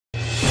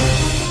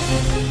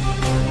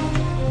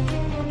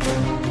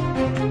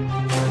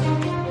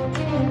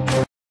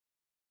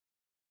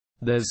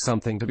There's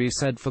something to be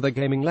said for the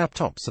gaming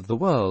laptops of the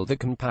world that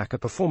can pack a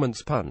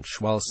performance punch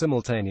while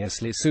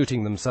simultaneously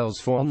suiting themselves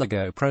for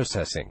on-the-go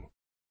processing.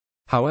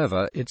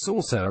 However, it's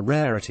also a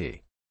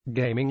rarity.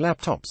 Gaming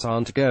laptops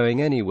aren't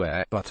going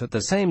anywhere, but at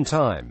the same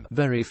time,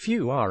 very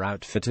few are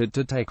outfitted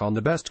to take on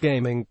the best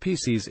gaming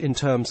PCs in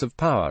terms of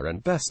power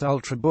and best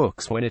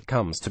ultrabooks when it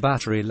comes to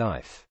battery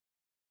life.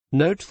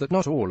 Note that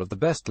not all of the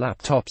best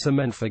laptops are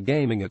meant for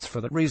gaming. It's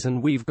for that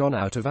reason we've gone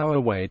out of our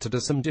way to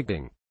do some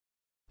digging.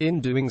 In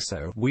doing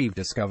so, we've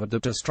discovered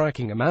that a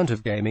striking amount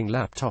of gaming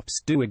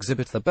laptops do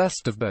exhibit the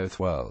best of both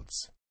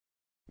worlds.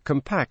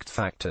 Compact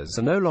factors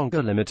are no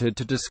longer limited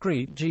to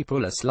discrete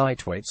GPU-less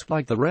lightweights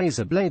like the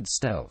Razer Blade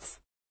Stealth.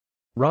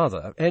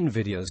 Rather,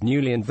 NVIDIA's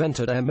newly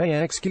invented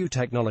MAXQ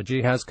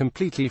technology has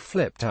completely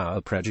flipped our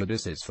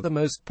prejudices for the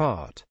most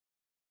part.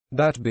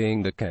 That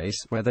being the case,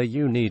 whether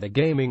you need a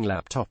gaming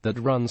laptop that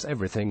runs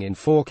everything in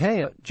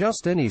 4K or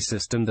just any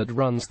system that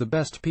runs the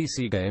best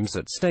PC games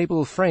at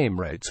stable frame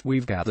rates,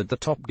 we've gathered the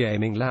top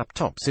gaming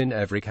laptops in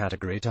every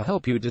category to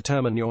help you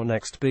determine your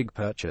next big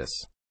purchase.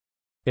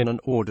 In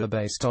an order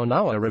based on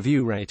our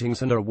review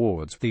ratings and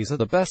awards, these are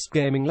the best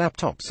gaming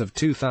laptops of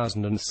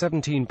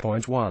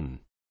 2017.1.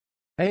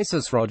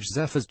 Asus ROG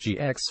Zephyrus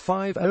GX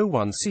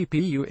 501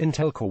 CPU,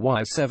 Intel Core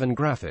i7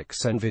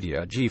 graphics,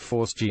 NVIDIA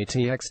GeForce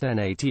GTX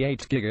 1080,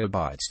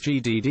 8GB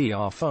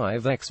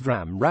GDDR5X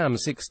RAM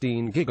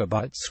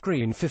 16GB,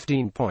 screen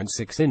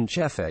 15.6-inch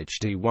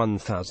FHD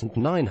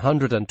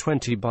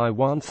 1920 by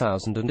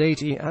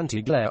 1080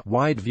 anti-glare,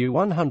 wide view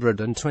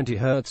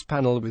 120Hz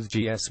panel with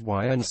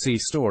GSYNC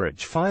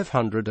storage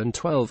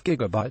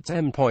 512GB,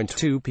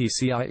 M.2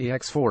 PCIe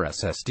X4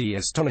 SSD,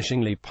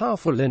 astonishingly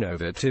powerful,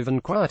 innovative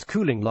and quiet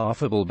cooling,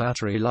 laughable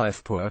battery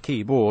life, poor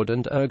keyboard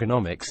and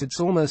ergonomics. It's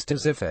almost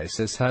as if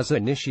Asus has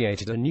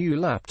initiated a new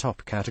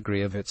laptop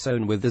category of its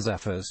own with the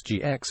Zephyrus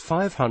GX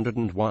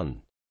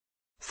 501.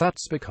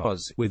 That's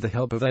because, with the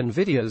help of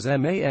NVIDIA's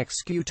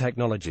MAXQ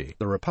technology,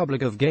 the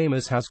Republic of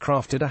Gamers has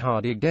crafted a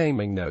hardy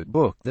gaming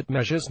notebook that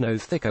measures no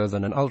thicker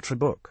than an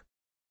ultrabook.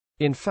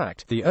 In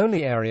fact, the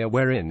only area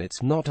wherein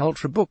it's not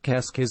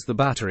ultrabook-esque is the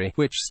battery,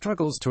 which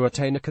struggles to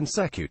attain a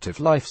consecutive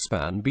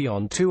lifespan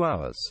beyond 2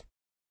 hours.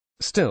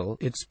 Still,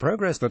 it's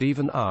progress that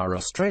even our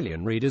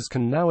Australian readers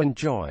can now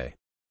enjoy.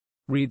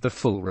 Read the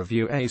full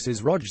review.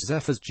 Asus ROG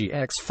Zephyrus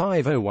GX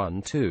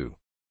 501 2.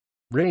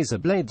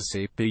 Razer Blade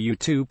CPU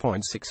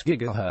 2.6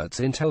 GHz,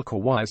 Intel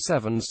Core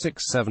i7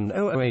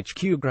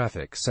 6700HQ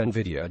graphics,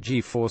 NVIDIA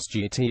GeForce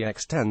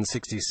GTX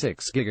 1060,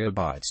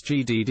 6GB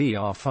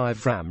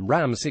GDDR5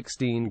 RAM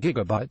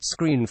 16GB,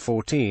 screen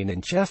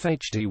 14-inch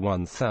FHD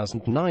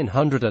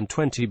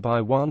 1920 by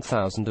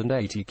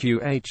 1080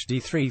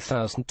 QHD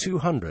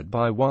 3200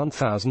 by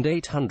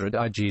 1800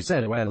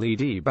 IGZ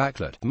OLED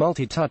backlit,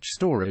 multi-touch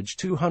storage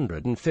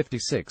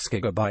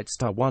 256GB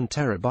to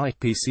 1TB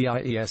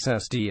PCIe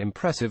SSD,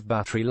 impressive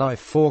battery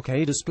life,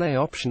 4K display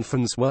option.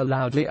 Phones were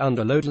loudly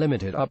underload,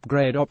 limited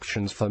upgrade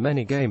options for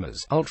many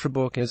gamers.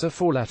 Ultrabook is a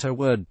four-letter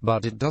word,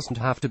 but it doesn't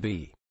have to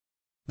be.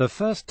 The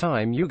first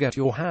time you get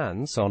your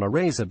hands on a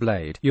Razer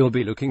Blade, you'll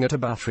be looking at a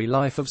battery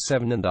life of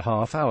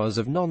 7.5 hours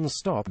of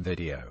non-stop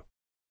video.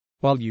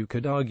 While you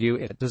could argue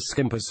it does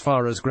skimp as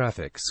far as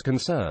graphics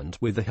concerned,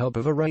 with the help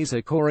of a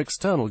Razer Core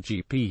external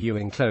GPU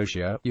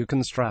enclosure, you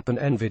can strap an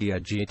NVIDIA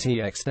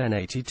GTX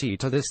 1080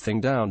 to this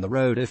thing down the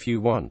road if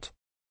you want.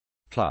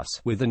 Plus,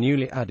 with the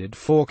newly added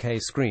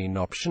 4K screen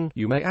option,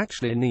 you may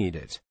actually need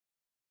it.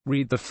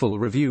 Read the full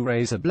review.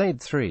 Razer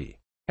Blade 3.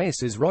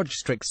 Asus ROG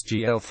Strix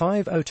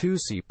GL502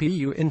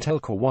 CPU, Intel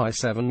Core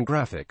i7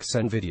 graphics,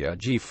 NVIDIA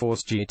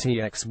GeForce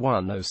GTX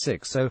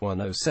 1060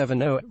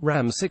 1070,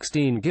 RAM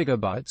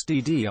 16GB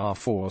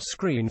DDR4,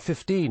 screen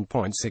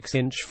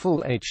 15.6-inch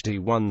Full HD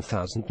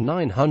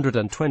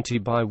 1920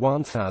 by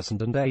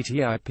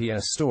 1080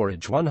 IPS,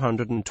 storage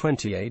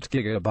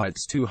 128GB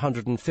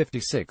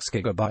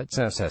 256GB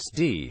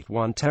SSD,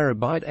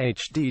 1TB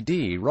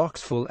HDD,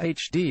 rocks Full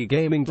HD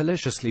gaming,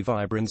 deliciously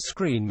vibrant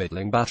screen,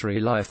 middling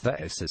battery life. The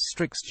Asus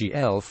Strix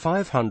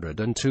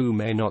GL502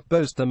 may not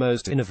boast the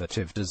most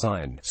innovative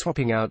design,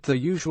 swapping out the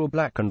usual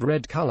black and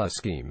red color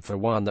scheme for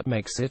one that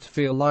makes it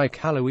feel like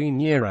Halloween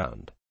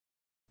year-round.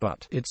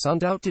 But it's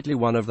undoubtedly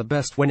one of the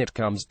best when it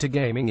comes to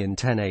gaming in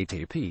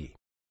 1080p.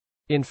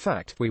 In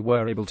fact, we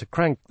were able to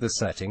crank the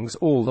settings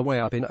all the way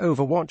up in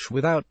Overwatch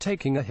without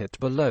taking a hit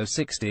below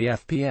 60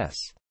 FPS.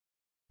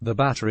 The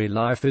battery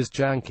life is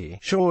janky,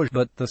 sure,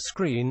 but the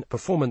screen,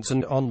 performance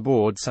and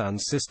onboard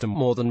sound system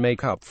more than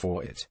make up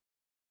for it.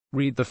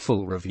 Read the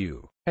full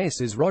review.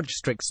 Asus ROG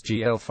Strix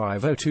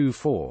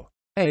GL5024.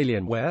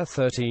 Alienware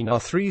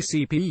 13R3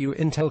 CPU,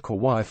 Intel Core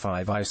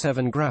i5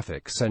 i7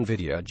 graphics,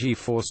 NVIDIA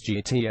GeForce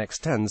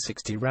GTX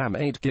 1060, RAM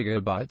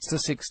 8GB to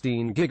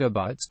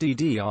 16GB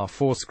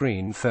DDR4,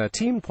 screen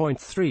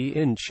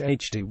 13.3-inch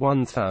HD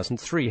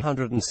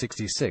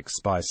 1366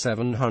 by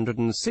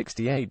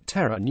 768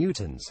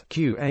 TN,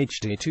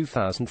 QHD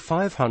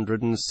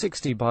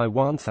 2560 by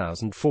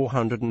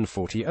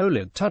 1440,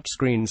 OLED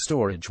touchscreen,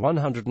 storage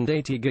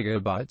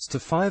 180GB to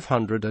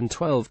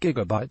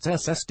 512GB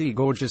SSD,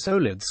 gorgeous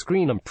OLED screen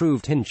screen,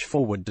 improved hinge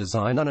forward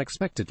design,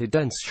 unexpectedly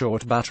dense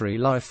short battery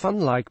life.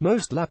 Unlike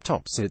most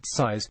laptops its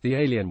size, the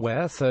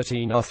Alienware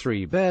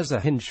 13R3 bears a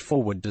hinge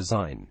forward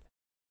design.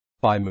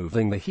 By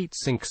moving the heat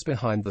sinks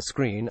behind the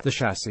screen, the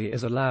chassis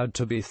is allowed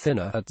to be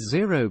thinner at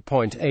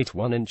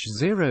 0.81 inch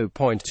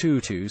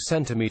 (0.22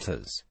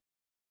 centimeters).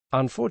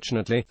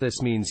 Unfortunately,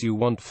 this means you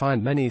won't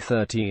find many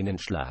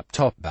 13-inch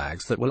laptop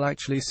bags that will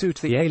actually suit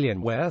the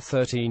Alienware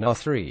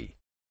 13R3.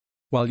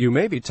 While you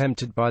may be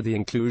tempted by the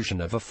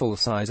inclusion of a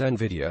full-size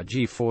NVIDIA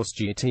GeForce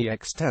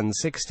GTX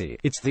 1060,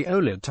 it's the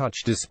OLED touch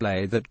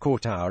display that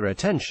caught our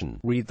attention.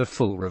 Read the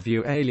full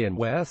review.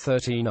 Alienware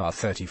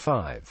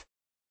 13R35.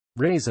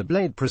 Razer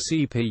Blade Pro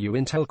CPU,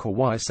 Intel Core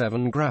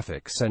i7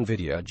 graphics,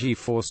 NVIDIA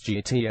GeForce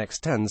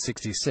GTX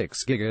 1060,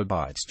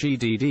 6GB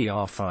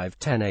GDDR5,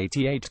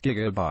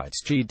 1088GB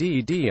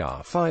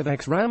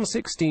GDDR5X RAM,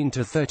 16 to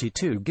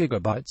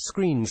 32GB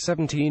screen,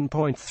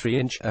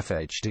 17.3-inch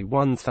FHD,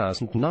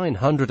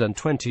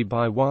 1920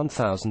 by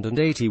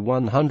 1080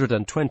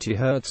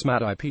 120Hz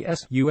Matte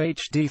IPS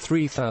UHD,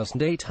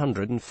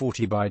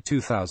 3840 by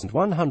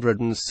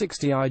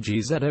 2160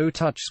 IGZO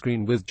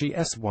touchscreen with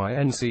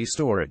GSYNC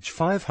storage,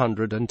 512GB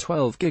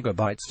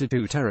to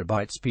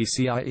 2TB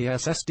PCIe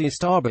SSD,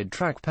 Starbid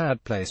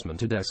trackpad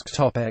placement, a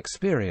desktop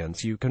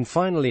experience you can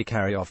finally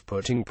carry off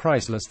putting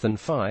price less than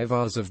 5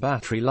 hours of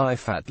battery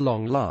life at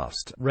long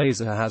last.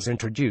 Razer has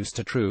introduced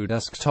a true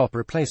desktop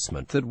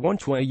replacement that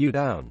won't weigh you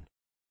down.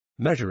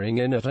 Measuring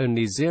in at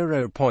only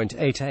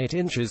 0.88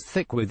 inches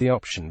thick with the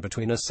option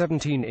between a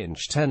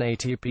 17-inch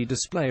 1080p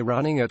display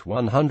running at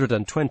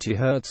 120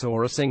 Hz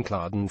or a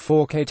Syncladen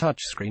 4K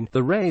touchscreen, the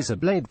Razer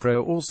Blade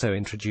Pro also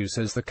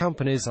introduces the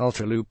company's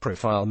ultra-low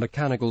profile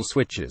mechanical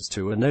switches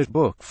to a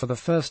notebook for the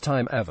first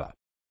time ever.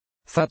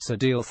 That's a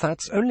deal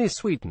that's only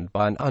sweetened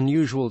by an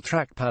unusual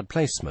trackpad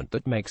placement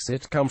that makes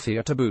it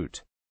comfier to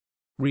boot.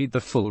 Read the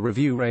full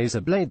review.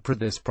 Razer Blade Pro.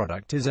 This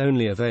product is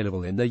only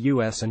available in the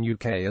US and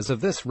UK as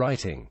of this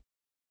writing.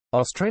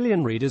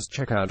 Australian readers,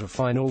 check out a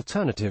fine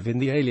alternative in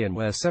the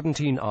Alienware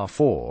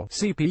 17R4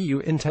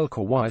 CPU, Intel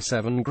Core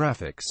i7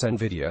 graphics,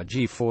 NVIDIA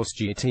GeForce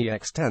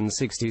GTX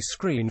 1060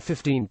 screen,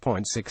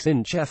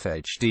 15.6-inch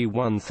FHD,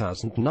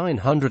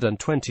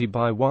 1920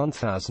 by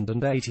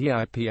 1080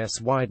 IPS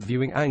wide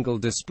viewing angle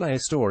display,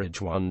 storage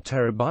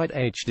 1TB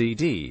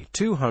HDD,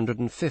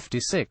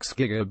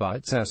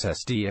 256GB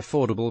SSD,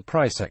 affordable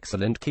price,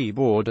 excellent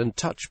keyboard and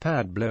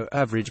touchpad, below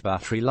average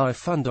battery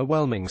life,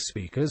 underwhelming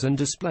speakers and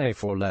display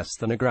for less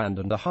than $1.5 grand.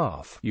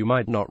 You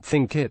might not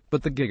think it,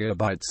 but the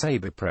Gigabyte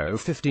Sabre Pro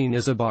 15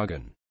 is a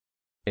bargain.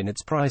 In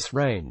its price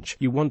range,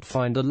 you won't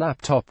find a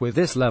laptop with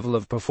this level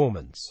of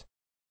performance.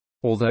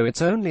 Although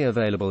it's only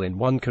available in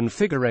one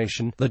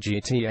configuration, the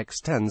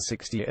GTX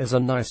 1060 is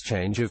a nice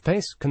change of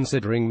pace,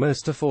 considering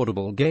most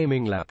affordable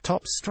gaming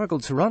laptops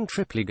struggle to run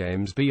AAA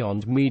games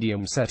beyond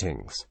medium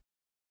settings.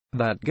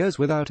 That goes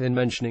without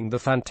mentioning the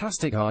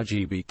fantastic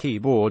RGB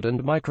keyboard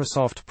and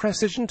Microsoft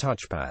Precision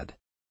touchpad.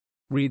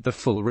 Read the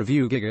full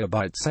review.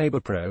 Gigabyte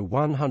Sabre Pro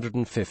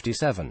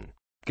 157.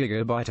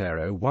 GB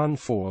Aero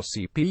 14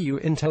 CPU,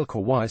 Intel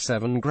Core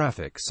i7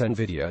 graphics,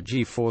 NVIDIA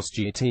GeForce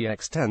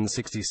GTX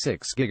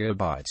 1066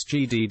 GB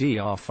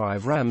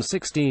GDDR5 RAM,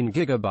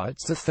 16GB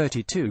to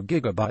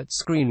 32GB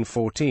screen,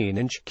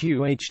 14-inch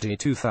QHD,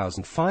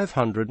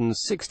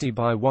 2560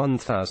 by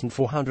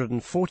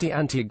 1440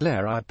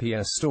 anti-glare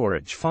IPS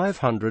storage,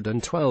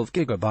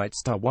 512GB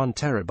to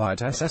 1TB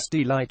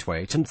SSD,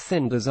 lightweight and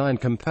thin design,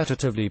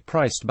 competitively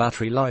priced,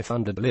 battery life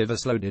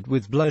under-delivers, loaded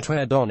with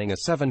bloatware, donning a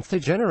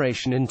 7th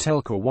generation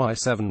Intel Core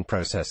i7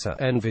 processor,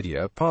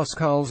 NVIDIA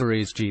Pascal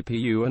series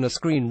GPU and a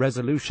screen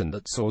resolution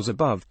that soars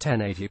above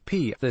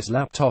 1080p. This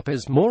laptop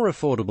is more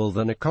affordable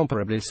than a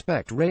comparably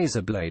spec'd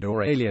Razer Blade or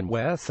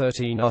Alienware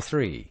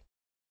 13R3.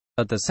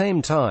 At the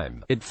same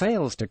time, it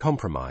fails to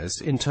compromise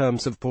in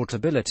terms of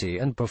portability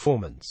and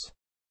performance.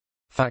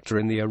 Factor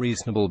in the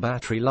reasonable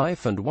battery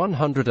life and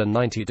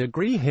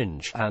 190-degree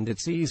hinge, and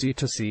it's easy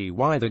to see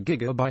why the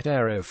Gigabyte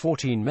Aero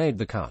 14 made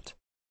the cut.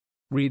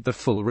 Read the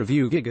full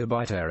review.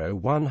 Gigabyte Aero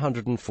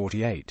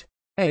 148.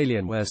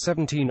 Alienware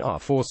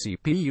 17R4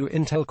 CPU,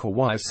 Intel Core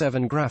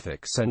i7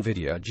 graphics,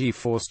 NVIDIA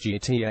GeForce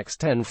GTX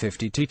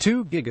 1050,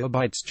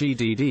 2GB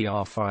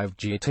GDDR5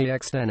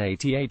 GTX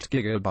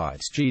 1088GB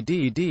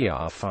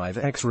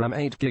GDDR5X RAM,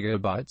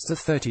 8GB to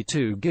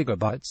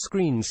 32GB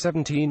screen,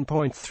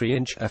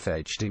 17.3-inch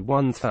FHD,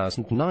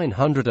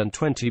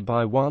 1920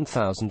 by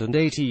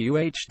 1080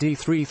 UHD,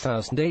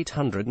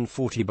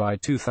 3840 by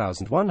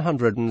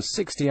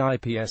 2160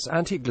 IPS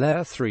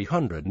anti-glare,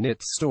 300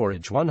 nits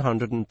storage,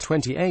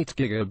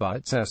 128GB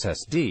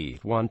SSD,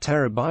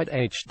 1TB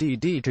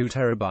HDD,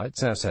 2TB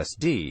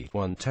SSD,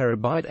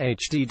 1TB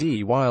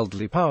HDD,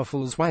 wildly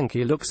powerful,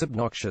 swanky looks,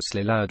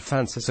 obnoxiously loud,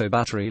 fancy, so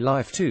battery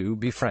life. To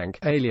be frank,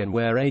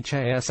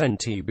 Alienware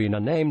hasn't been a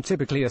name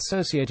typically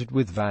associated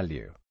with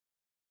value.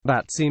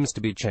 That seems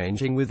to be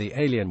changing with the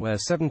Alienware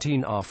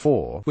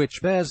 17R4,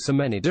 which bears so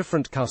many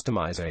different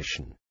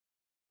customization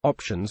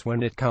options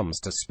when it comes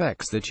to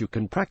specs that you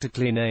can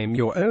practically name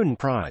your own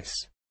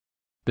price.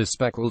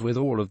 Bespeckled with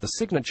all of the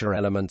signature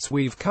elements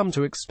we've come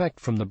to expect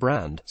from the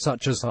brand,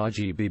 such as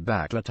RGB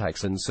backlit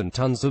accents and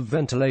tons of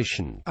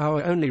ventilation.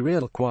 Our only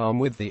real qualm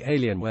with the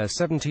Alienware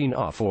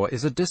 17R4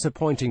 is a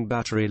disappointing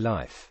battery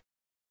life.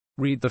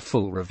 Read the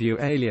full review.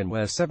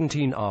 Alienware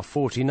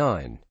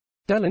 17R49.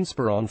 Dell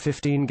Inspiron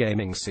 15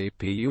 Gaming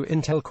CPU,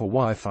 Intel Core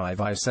i5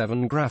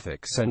 i7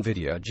 graphics,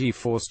 NVIDIA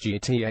GeForce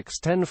GTX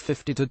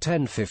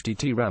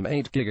 1050-1050 RAM,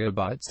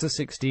 8GB to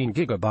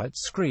 16GB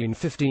screen,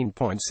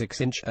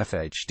 15.6-inch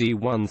FHD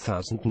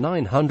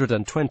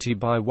 1920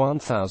 by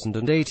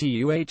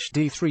 1080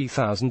 UHD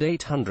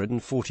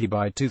 3840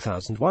 by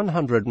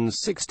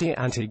 2160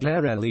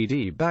 anti-glare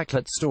LED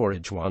backlit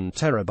storage,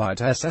 1TB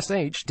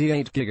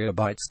SSHD,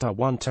 8GB to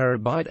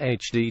 1TB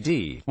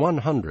HDD,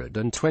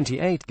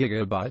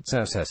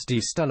 128GB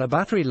SSD. Stellar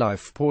battery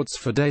life. Ports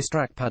for days.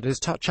 Trackpad is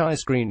touch.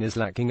 Screen is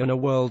lacking. In a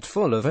world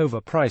full of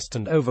overpriced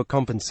and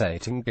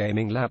overcompensating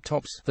gaming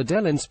laptops, the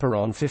Dell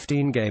Inspiron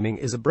 15 Gaming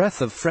is a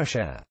breath of fresh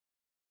air.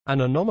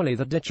 An anomaly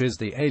that ditches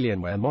the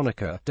Alienware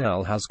moniker.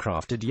 Dell has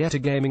crafted yet a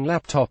gaming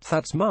laptop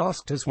that's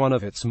masked as one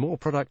of its more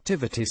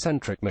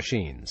productivity-centric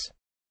machines.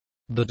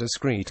 The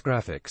discrete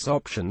graphics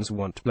options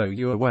won't blow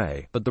you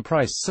away, but the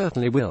price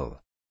certainly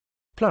will.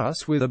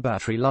 Plus, with a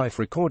battery life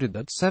recorded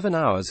at 7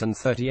 hours and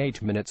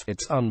 38 minutes,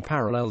 it's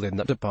unparalleled in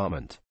that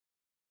department.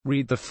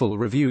 Read the full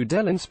review.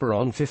 Dell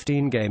Inspiron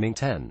 15 Gaming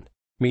 10.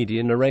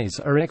 Median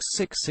Razer RX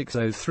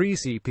 6603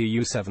 CPU,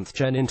 7th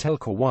Gen Intel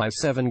Core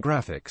i7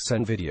 graphics,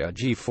 NVIDIA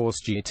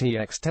GeForce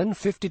GTX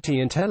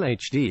 1050Ti Intel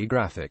HD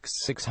graphics,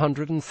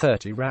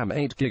 630 RAM,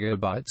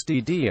 8GB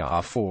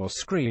DDR4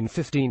 screen,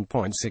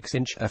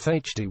 15.6-inch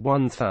FHD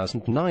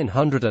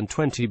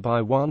 1920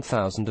 by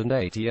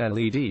 1080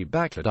 LED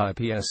backlit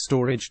IPS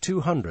storage,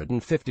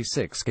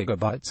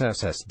 256GB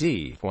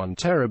SSD,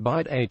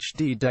 1TB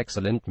HDD.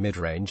 Excellent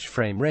mid-range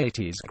frame rate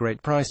is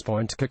great price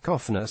point.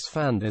 Cacophonous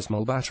fan.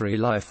 Dismal battery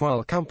life.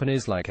 While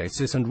companies like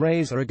Asus and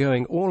Razer are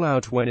going all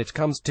out when it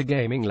comes to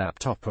gaming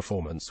laptop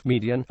performance,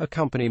 Median, a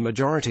company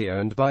majority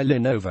owned by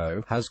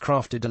Lenovo, has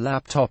crafted a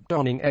laptop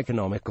donning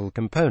economical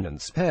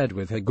components paired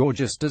with a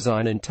gorgeous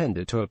design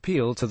intended to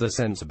appeal to the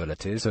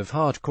sensibilities of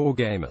hardcore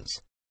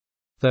gamers.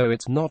 Though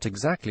it's not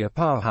exactly a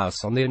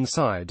powerhouse on the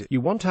inside, you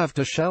won't have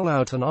to shell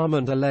out an arm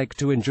and a leg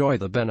to enjoy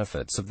the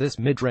benefits of this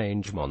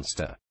mid-range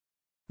monster.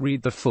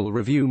 Read the full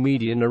review.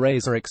 Median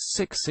Razer RX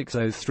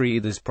 6603.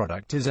 This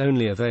product is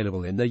only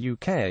available in the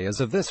UK as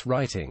of this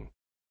writing.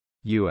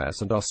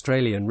 US and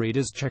Australian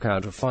readers, check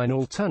out a fine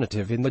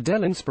alternative in the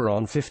Dell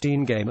Inspiron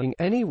 15 Gaming.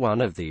 Any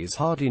one of these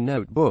hardy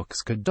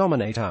notebooks could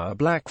dominate our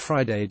Black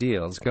Friday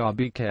deals.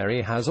 Garby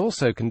Carey has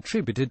also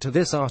contributed to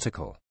this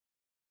article.